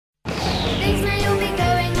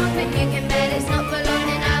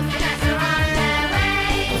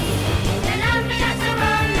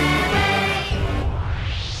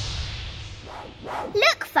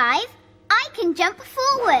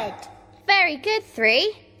Very good,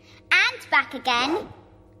 3. And back again.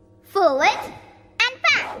 Forward and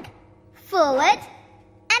back. Forward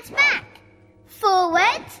and back.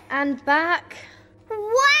 Forward and back.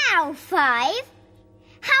 Wow, 5.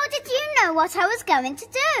 How did you know what I was going to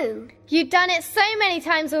do? You've done it so many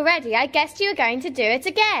times already, I guessed you were going to do it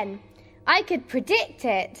again. I could predict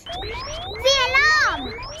it. The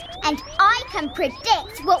alarm! And I can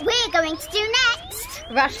predict what we're going to do next.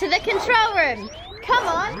 Rush to the control room. Come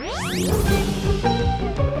on.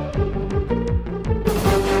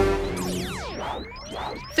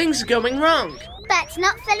 Things are going wrong. But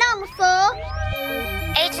not for long,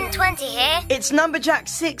 4. Agent 20 here. It's Numberjack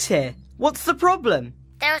 6 here. What's the problem?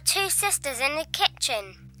 There are 2 sisters in the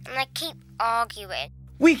kitchen, and they keep arguing.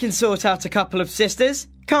 We can sort out a couple of sisters,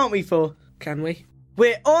 can't we, 4? Can we?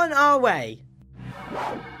 We're on our way.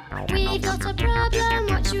 We've got a problem,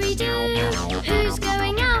 what should we do? Who's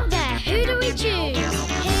going out there? Who do we choose?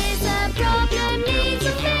 Here's a problem, needs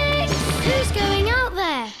a fix. Who's going out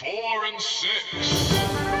there? 4 and 6.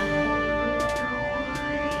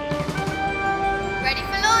 Ready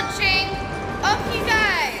for launching. Off you go.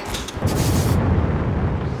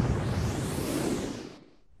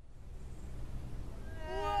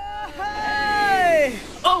 Hey!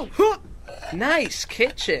 Oh! Nice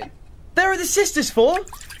kitchen. There are the sisters, 4.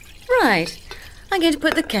 Right. I'm going to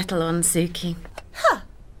put the kettle on, Suki. Huh.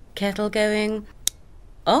 Kettle going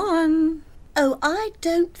on. Oh, I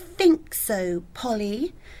don't think so,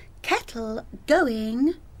 Polly. Kettle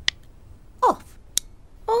going off.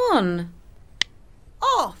 On.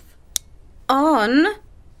 Off. On.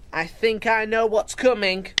 I think I know what's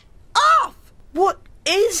coming. Off! What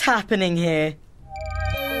is happening here?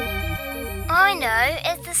 I know,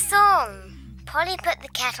 it's the song. Polly put the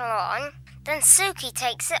kettle on, then Suki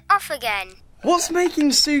takes it off again. What's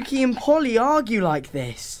making Suki and Polly argue like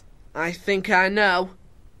this? I think I know.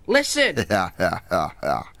 Listen. It's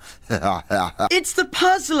the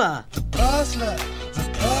puzzler. The puzzler,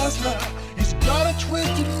 he's got a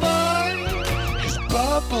twisted mind. His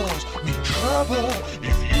bubbles mean trouble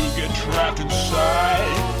if you get trapped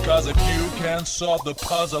inside. 'Cause if you can solve the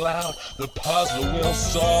puzzle out, the puzzle will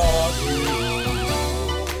solve you.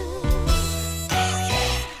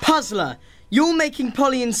 Puzzler, you're making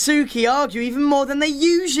Polly and Suki argue even more than they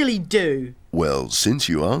usually do. Well, since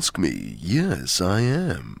you ask me, yes, I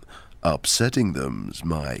am. Upsetting them's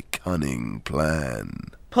my cunning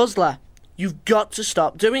plan. Puzzler, you've got to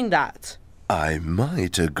stop doing that. I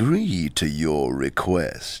might agree to your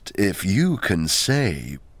request if you can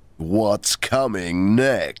say what's coming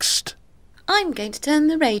next. I'm going to turn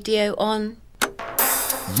the radio on.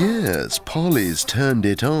 Yes, Polly's turned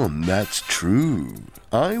it on, that's true.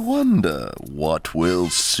 I wonder, what will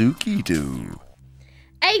Suki do?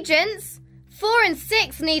 Agents, 4 and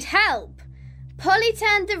 6 need help. Polly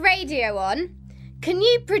turned the radio on. Can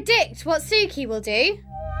you predict what Suki will do?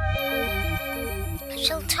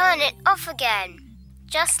 She'll turn it off again,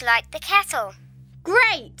 just like the kettle.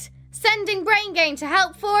 Great! Sending Brain Game to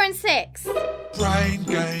help 4 and 6. Brain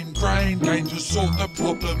game to solve the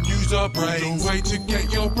problem. Use our brains. The way to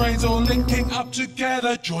get your brains all linking up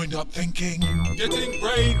together. Joined up thinking. Getting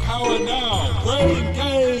brain power now. Brain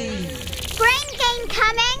game. Brain game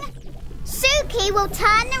coming. Suki will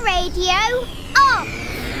turn the radio off.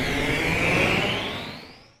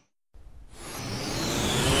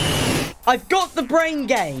 I've got the brain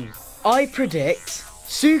game. I predict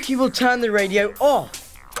Suki will turn the radio off.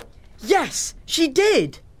 Yes, she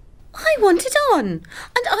did. I want it on,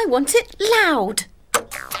 and I want it loud.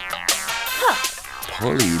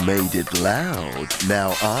 Polly made it loud.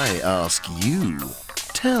 Now I ask you.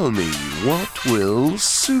 Tell me, what will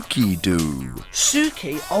Suki do?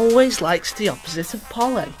 Suki always likes the opposite of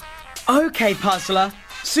Polly. OK, Puzzler.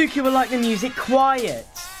 Suki will like the music quiet.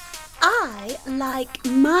 I like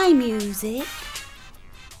my music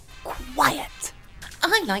quiet.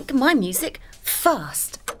 I like my music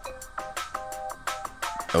fast.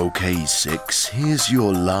 OK, 6, here's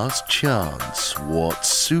your last chance.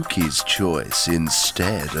 What's Suki's choice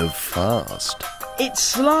instead of fast? It's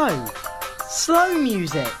slow. Slow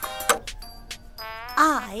music.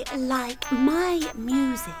 I like my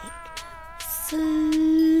music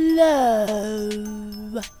slow.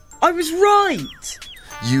 I was right.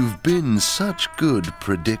 You've been such good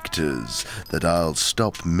predictors that I'll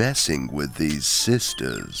stop messing with these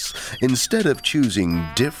sisters. Instead of choosing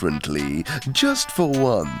differently, just for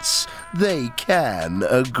once, they can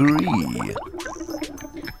agree.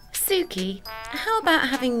 Suki, how about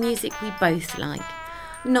having music we both like?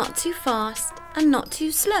 Not too fast and not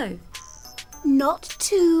too slow. Not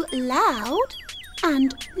too loud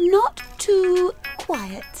and not too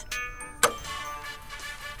quiet.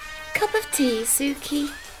 cup of tea, Suki?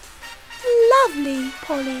 Lovely,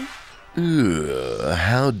 Polly. Ugh,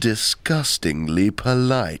 how disgustingly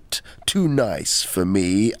polite. Too nice for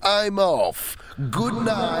me. I'm off. Good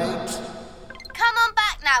night. Come on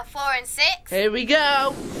back now, 4 and 6. Here we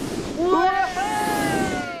go.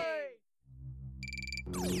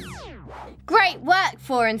 Great work,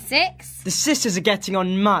 4 and 6. The sisters are getting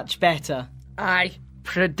on much better. I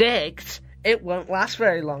predict it won't last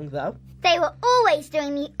very long, though. They were always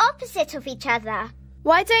doing the opposite of each other.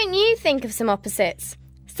 Why don't you think of some opposites?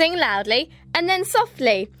 Sing loudly and then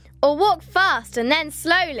softly, or walk fast and then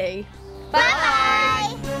slowly.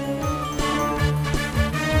 Bye!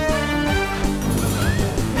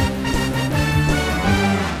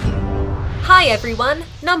 Hi everyone,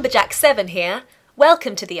 Numberjacks 7 here.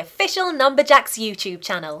 Welcome to the official Numberjacks YouTube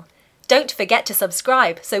channel. Don't forget to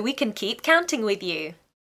subscribe so we can keep counting with you.